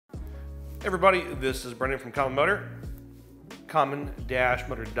Hey everybody, this is Brendan from Common Motor,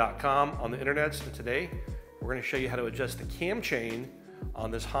 common-motor.com on the internet. So today we're going to show you how to adjust the cam chain on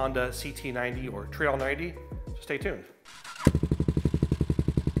this Honda CT90 or Trail 90, so stay tuned.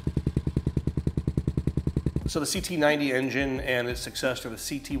 So the CT90 engine and its successor, the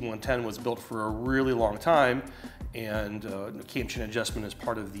CT110, was built for a really long time, and the cam chain adjustment is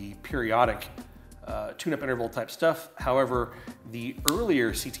part of the periodic tune-up interval type stuff. However, the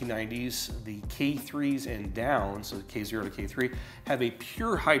earlier CT90s, the K3s and down, so K0 to K3, have a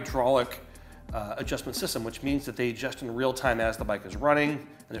pure hydraulic adjustment system, which means that they adjust in real time as the bike is running,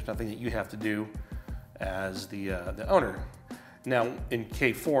 and there's nothing that you have to do as the owner. Now, in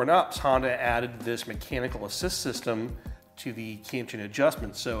K4 and ups, Honda added this mechanical assist system to the cam chain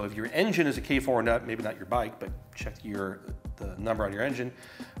adjustment. So if your engine is a K4 and up, maybe not your bike, but check the number on your engine,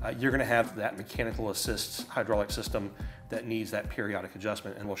 you're gonna have that mechanical assist hydraulic system that needs that periodic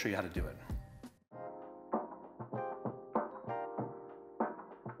adjustment, and we'll show you how to do it.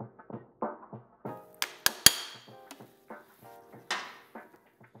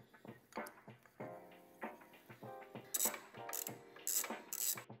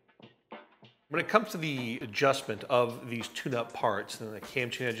 When it comes to the adjustment of these tune-up parts, the cam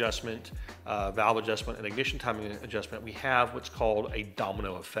chain adjustment, valve adjustment, and ignition timing adjustment, we have what's called a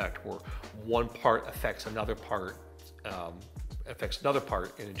domino effect, where one part affects another part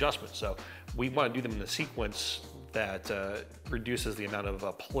in adjustment. So we want to do them in a sequence that reduces the amount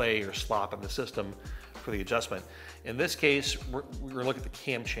of play or slop in the system for the adjustment. In this case, we're going to look at the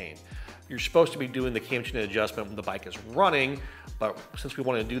cam chain. You're supposed to be doing the cam chain adjustment when the bike is running, but since we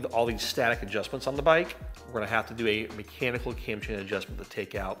want to do all these static adjustments on the bike, we're going to have to do a mechanical cam chain adjustment to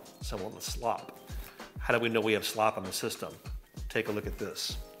take out some of the slop. How do we know we have slop on the system? Take a look at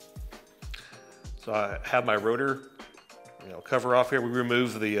this. So I have my rotor, cover off here. We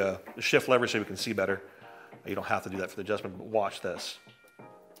remove the shift lever so we can see better. You don't have to do that for the adjustment, but watch this.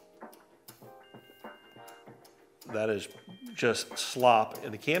 That is just slop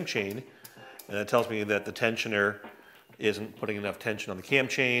in the cam chain, and that tells me that the tensioner isn't putting enough tension on the cam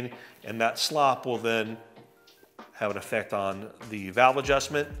chain, and that slop will then have an effect on the valve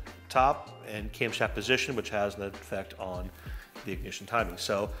adjustment top and camshaft position, which has an effect on the ignition timing.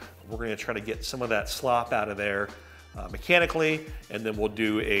 So we're going to try to get some of that slop out of there mechanically, and then we'll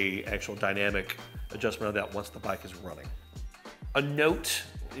do a actual dynamic adjustment of that once the bike is running. A note,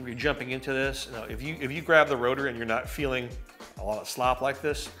 if you're jumping into this, if you grab the rotor and you're not feeling a lot of slop like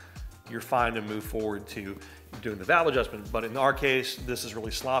this, you're fine to move forward to doing the valve adjustment. But in our case, this is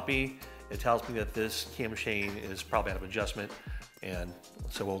really sloppy. It tells me that this cam chain is probably out of adjustment, and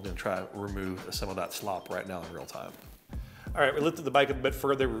so we're going to try to remove some of that slop right now in real time. All right, we lifted the bike a bit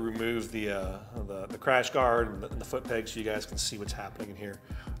further. We removed the crash guard and the foot pegs so you guys can see what's happening in here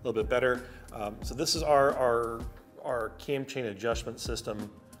a little bit better. So this is our cam chain adjustment system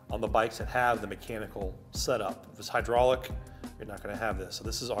on the bikes that have the mechanical setup. If it's hydraulic, you're not going to have this. So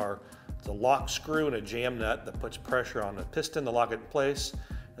this is the lock screw and a jam nut that puts pressure on the piston to lock it in place.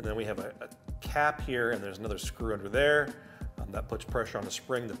 And then we have a cap here, and there's another screw under there that puts pressure on the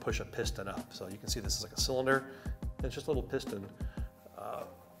spring to push a piston up. So you can see this is like a cylinder. It's just a little piston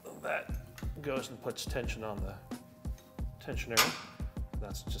that goes and puts tension on the tensioner.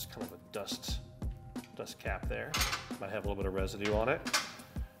 That's just kind of a dust cap there. Might have a little bit of residue on it.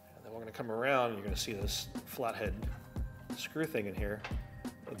 And then we're going to come around, and you're going to see this flathead screw thing in here.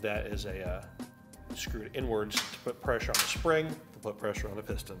 That is screwed inwards to put pressure on the spring, to put pressure on the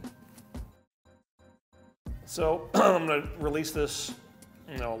piston. So I'm going to release this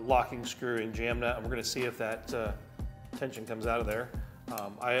locking screw and jam nut, and we're going to see if that tension comes out of there.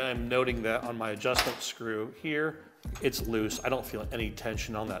 I am noting that on my adjustment screw here, it's loose. I don't feel any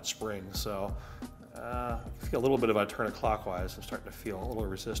tension on that spring, so I feel a little bit if I turn it clockwise. I'm starting to feel a little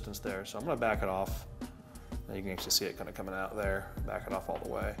resistance there, so I'm going to back it off. Now you can actually see it kind of coming out there. Back it off all the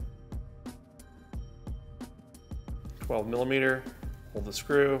way. 12 millimeter, hold the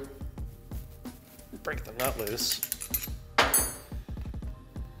screw, break the nut loose.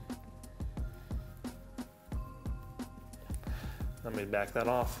 Let me back that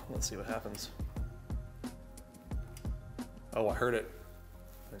off. Let's see what happens. Oh, I heard it.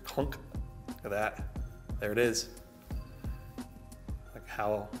 Clunk. Look at that. There it is.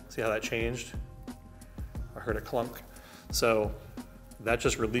 See how that changed? I heard a clunk. So that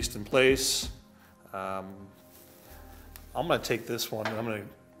just released in place. I'm going to take this one and I'm going to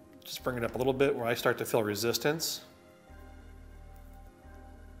just bring it up a little bit where I start to feel resistance.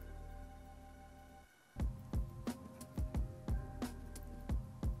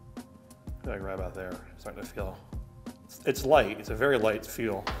 Like right about there, starting to feel. It's light. It's a very light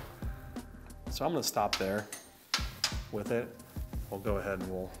feel. So I'm gonna stop there with it. We'll go ahead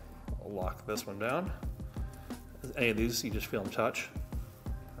and we'll lock this one down. Any of these, you just feel them touch.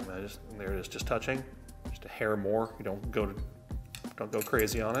 And there it is, just touching. Just a hair more. You don't go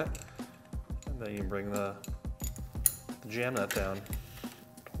crazy on it. And then you can bring the jam nut down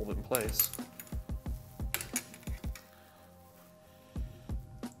to hold it in place.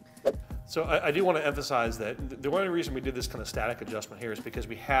 So I do want to emphasize that the only reason we did this kind of static adjustment here is because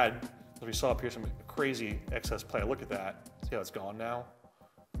we had, as we saw up here, some crazy excess play. Look at that. See how it's gone now?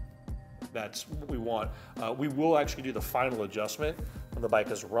 That's what we want. We will actually do the final adjustment when the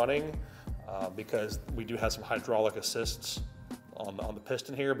bike is running because we do have some hydraulic assists on the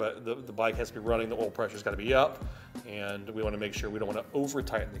piston here, but the bike has to be running, the oil pressure's got to be up, and we want to make sure we don't want to over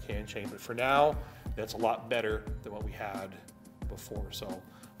tighten the cam chain. But for now, that's a lot better than what we had before. So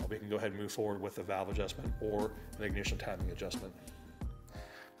we can go ahead and move forward with the valve adjustment or an ignition timing adjustment.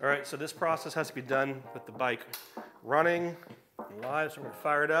 All right, so this process has to be done with the bike running live, so I'm going to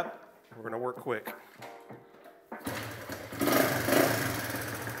fire it up. We're going to work quick.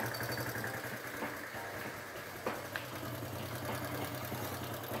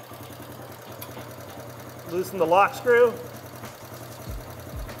 Loosen the lock screw.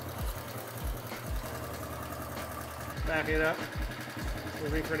 Back it up.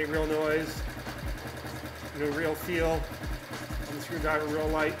 Looking for any real noise. No real feel on the screwdriver, real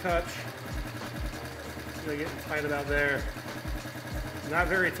light touch. Really getting tight about there. Not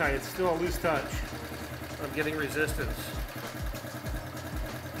very tight, it's still a loose touch. I'm getting resistance.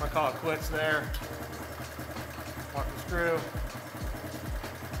 I'm gonna call it quits there. Lock the screw.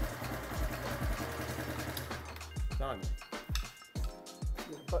 Done.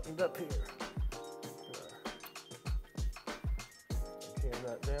 Get it buttoned up here. Jam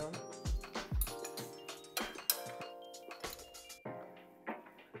that down.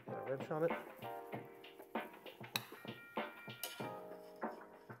 Put a wrench on it.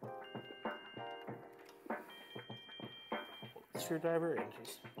 Screwdriver and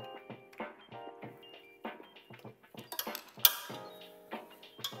just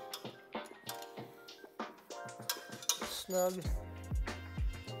snug.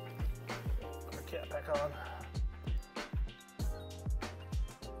 Put our cap back on.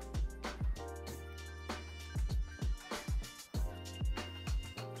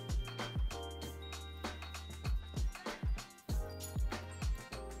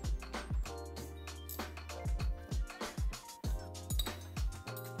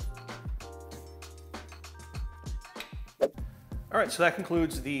 All right, so that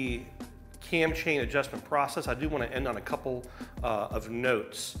concludes the cam chain adjustment process. I do want to end on a couple of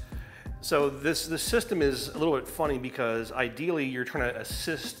notes. So this system is a little bit funny because ideally you're trying to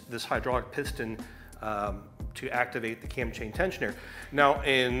assist this hydraulic piston to activate the cam chain tensioner. Now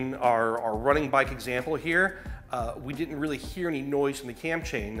in our running bike example here, we didn't really hear any noise from the cam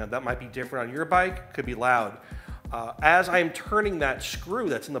chain. Now that might be different on your bike, could be loud. As I am turning that screw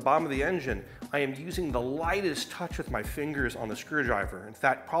that's in the bottom of the engine, I am using the lightest touch with my fingers on the screwdriver. In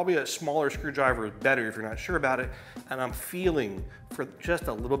fact, probably a smaller screwdriver is better if you're not sure about it. And I'm feeling for just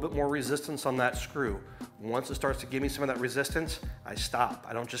a little bit more resistance on that screw. Once it starts to give me some of that resistance, I stop.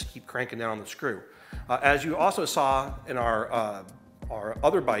 I don't just keep cranking down on the screw. As you also saw in our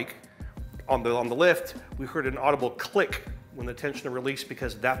other bike, on the lift, we heard an audible click when the tensioner released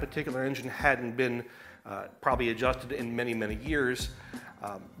because that particular engine hadn't been probably adjusted in many, many years.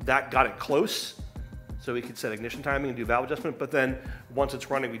 That got it close, so we could set ignition timing and do valve adjustment, but then once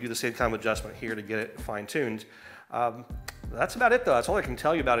it's running, we do the same kind of adjustment here to get it fine-tuned. That's about it though. That's all I can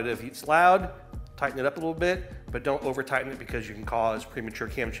tell you about it. If it's loud, tighten it up a little bit, but don't over-tighten it because you can cause premature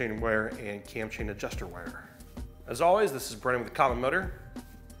cam chain wear and cam chain adjuster wear. As always, this is Brennan with Common Motor,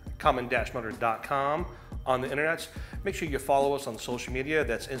 common-motor.com. On the internet, make sure you follow us on social media,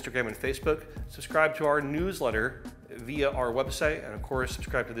 that's Instagram and Facebook. Subscribe to our newsletter via our website, and of course,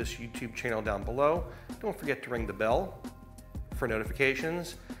 subscribe to this YouTube channel down below. Don't forget to ring the bell for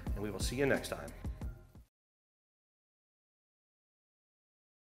notifications, and we will see you next time.